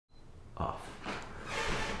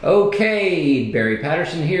Okay, Barry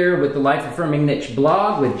Patterson here with the Life Affirming Niche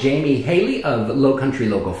blog with Jamee Haley of Lowcountry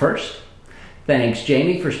Local First. Thanks,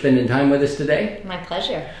 Jamie, for spending time with us today. My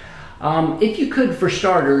pleasure. If you could, for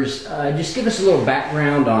starters, just give us a little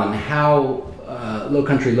background on how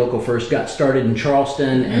Lowcountry Local First got started in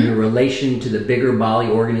Charleston and the relation to the bigger Bali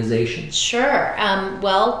organization. Sure.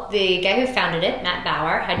 Well, the guy who founded it, Matt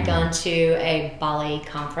Bauer, had gone to a Bali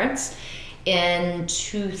conference in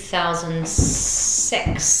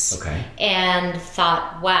 2006 and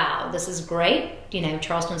thought, wow, this is great. You know,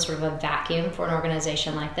 Charleston's sort of a vacuum for an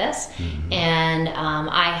organization like this. And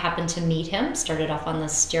I happened to meet him, started off on the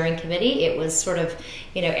steering committee. It was sort of,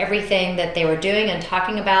 you know, everything that they were doing and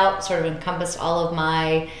talking about sort of encompassed all of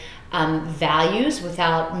my values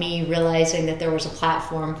without me realizing that there was a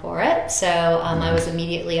platform for it. So I was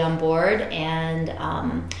immediately on board and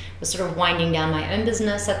was sort of winding down my own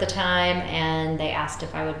business at the time, and they asked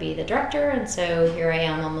if I would be the director, and so here I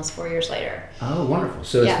am almost 4 years later. Oh, wonderful.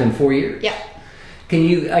 So it's been 4 years? Yeah. Can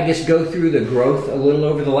you, I guess, go through the growth a little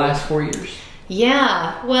over the last 4 years?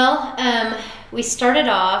 Yeah, well, we started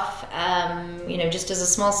off, you know, just as a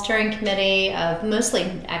small steering committee of mostly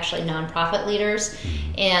actually nonprofit leaders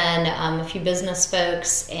and a few business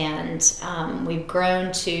folks, and we've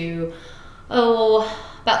grown to,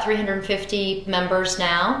 about 350 members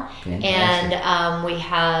now. Fantastic. And we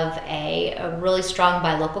have a really strong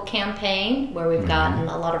buy local campaign where we've gotten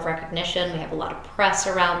a lot of recognition. We have a lot of press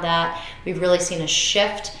around that. We've really seen a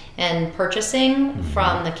shift in purchasing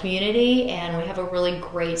from the community, and we have a really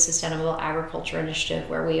great sustainable agriculture initiative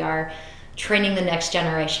where we are training the next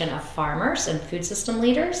generation of farmers and food system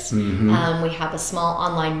leaders. We have a small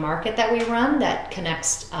online market that we run that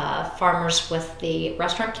connects farmers with the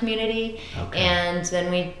restaurant community. And then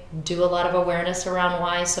we do a lot of awareness around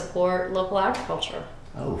why support local agriculture.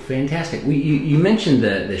 Oh, fantastic. You mentioned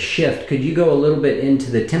the shift. Could you go a little bit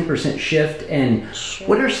into the 10% shift, and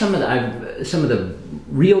what are some of the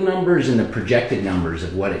real numbers and the projected numbers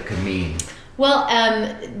of what it could mean? Well,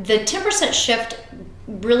 the 10% shift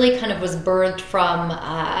really kind of was birthed from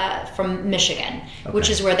Michigan, which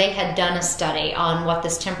is where they had done a study on what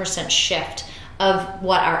this 10% shift of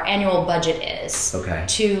what our annual budget is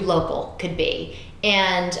to local could be.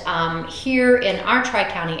 And here in our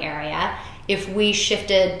Tri-County area, if we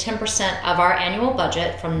shifted 10% of our annual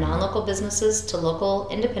budget from non-local businesses to local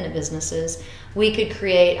independent businesses, we could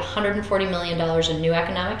create $140 million in new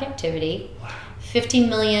economic activity, $15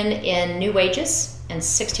 million in new wages, and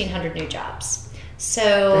 1,600 new jobs.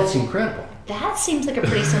 So that's incredible. That seems like a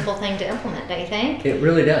pretty simple thing to implement, don't you think? It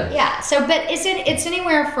really does. Yeah. So, but it's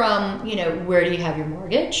anywhere from, you know, where do you have your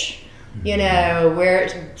mortgage? You know, where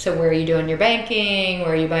are you doing your banking?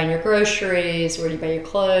 Where are you buying your groceries? Where do you buy your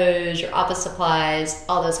clothes, your office supplies,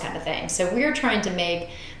 all those kind of things. So we're trying to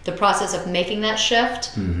make the process of making that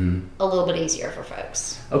shift a little bit easier for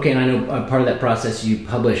folks. Okay, and I know part of that process you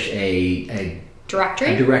publish a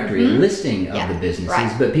directory, a listing of the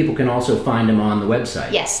businesses, but people can also find them on the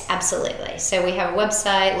website. Yes, absolutely. So we have a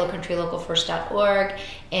website, lowcountrylocalfirst.org,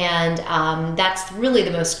 and that's really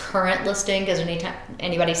the most current listing, because anytime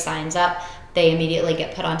anybody signs up, they immediately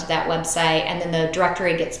get put onto that website, and then the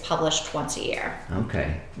directory gets published once a year.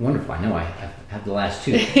 Okay, wonderful. I know I have the last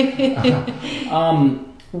two.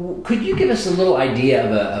 Could you give us a little idea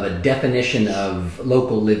of a definition of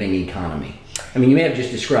local living economy? I mean, you may have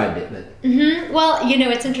just described it, but... Well, you know,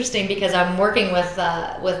 it's interesting because I'm working with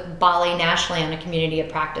Bali nationally on a community of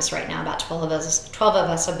practice right now. About 12 of us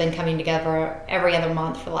have been coming together every other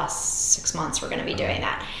month for the last 6 months. We're going to be doing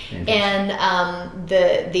that. And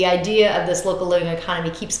the idea of this local living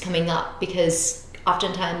economy keeps coming up because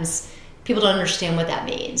oftentimes people don't understand what that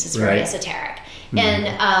means. It's very esoteric.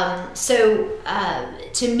 And so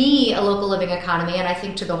to me, a local living economy, and I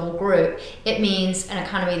think to the whole group, it means an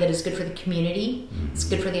economy that is good for the community, it's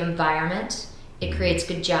good for the environment, it creates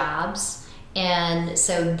good jobs, and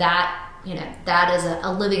so that, you know, that is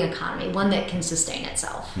a living economy, one that can sustain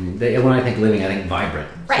itself. When I think living, I think vibrant.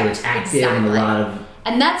 So it's active and a lot of...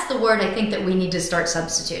 And that's the word I think that we need to start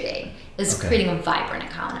substituting, is creating a vibrant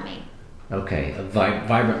economy. Okay, a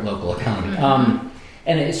vibrant local economy.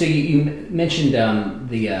 And so you mentioned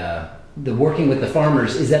the working with the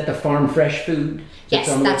farmers. Is that the Farm Fresh Food? Yes,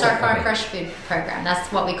 that's our Farm Fresh Food program.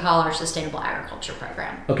 That's what we call our sustainable agriculture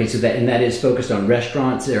program. Okay, so that is focused on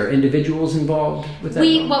restaurants. Are individuals involved with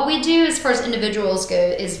that? What we do as far as individuals go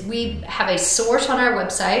is we have a source on our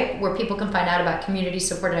website where people can find out about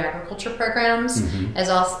community-supported agriculture programs, as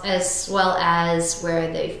well as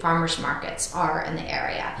where the farmers markets are in the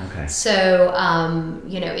area. Okay. So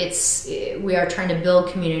you know, we are trying to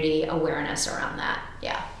build community awareness around that.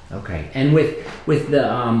 Yeah. Okay, and with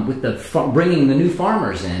bringing the new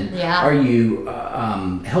farmers in, are you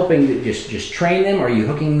helping to just train them? Are you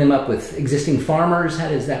hooking them up with existing farmers? How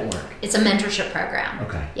does that work? It's a mentorship program.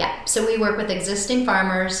 Okay. Yeah, so we work with existing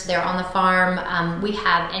farmers. They're on the farm. We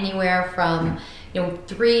have anywhere from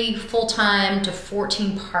 3 full-time to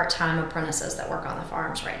 14 part-time apprentices that work on the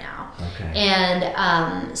farms right now. Okay.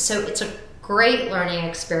 And so it's a great learning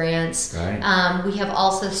experience. Right. We have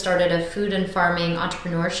also started a food and farming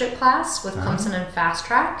entrepreneurship class with Clemson and Fast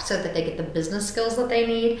Track so that they get the business skills that they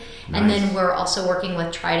need. Nice. And then we're also working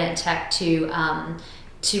with Trident Tech to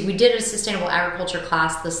we did a sustainable agriculture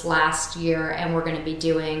class this last year, and we're going to be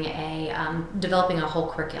doing developing a whole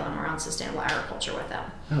curriculum around sustainable agriculture with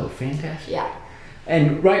them. Oh, fantastic. Yeah.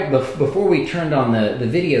 And before we turned on the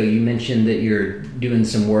video, you mentioned that you're doing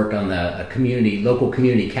some work on the local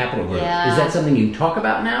community capital group. Yeah. Is that something you can talk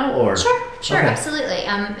about now, or? Sure, Okay. absolutely.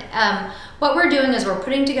 What we're doing is we're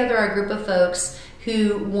putting together a group of folks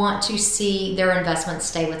who want to see their investments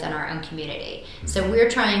stay within our own community. So we're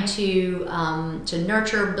trying to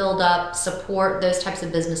nurture, build up, support those types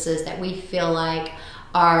of businesses that we feel like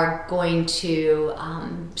are going to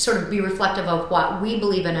sort of be reflective of what we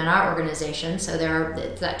believe in our organization. So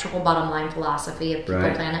it's that triple bottom line philosophy of people,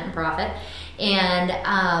 Right. planet, and profit.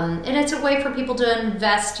 And it's a way for people to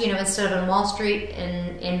invest, instead of on Wall Street,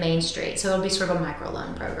 in Main Street. So it'll be sort of a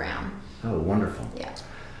microloan program. Oh, wonderful. Yeah.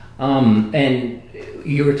 And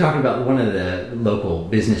you were talking about one of the local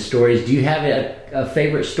business stories. Do you have a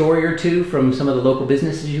favorite story or two from some of the local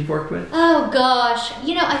businesses you've worked with? Oh gosh,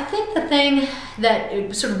 I think the thing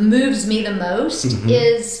that sort of moves me the most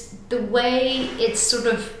is the way it's sort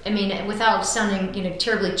of, without sounding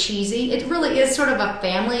terribly cheesy, it really is sort of a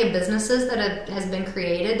family of businesses that has been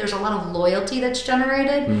created. There's a lot of loyalty that's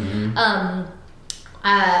generated.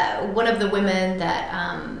 One of the women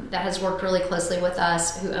that has worked really closely with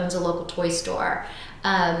us, who owns a local toy store,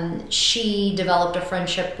 she developed a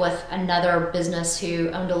friendship with another business who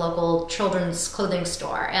owned a local children's clothing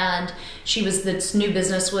store, and this new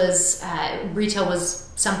business was retail was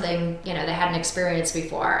something they hadn't experienced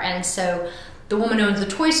before, and so the woman who owns the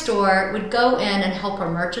toy store would go in and help her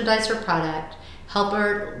merchandise her product, help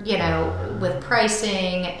her, with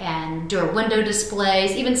pricing and do her window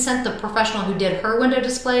displays, even sent the professional who did her window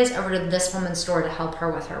displays over to this woman's store to help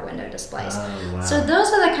her with her window displays. Oh, wow. So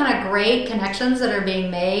those are the kind of great connections that are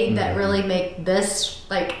being made that really make this,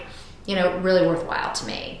 really worthwhile to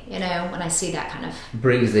me, when I see that kind of...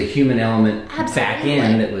 Brings the human element back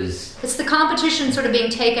in that was... It's the competition sort of being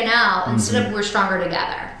taken out instead of we're stronger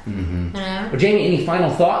together. Well, Jamie, any final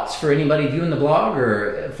thoughts for anybody viewing the blog,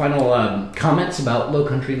 or final comments about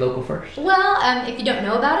Lowcountry Local First? Well, if you don't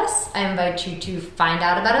know about us, I invite you to find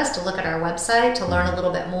out about us, to look at our website, to learn a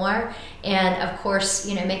little bit more. And of course,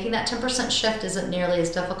 making that 10% shift isn't nearly as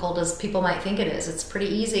difficult as people might think it is. It's pretty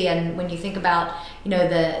easy. And when you think about,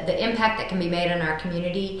 the impact that can be made in our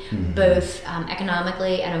community, both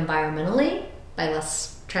economically and environmentally, by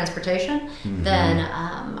less transportation, then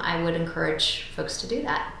I would encourage folks to do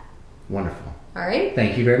that. Wonderful. All right?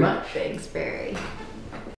 Thank you very much. Thanks, Barry.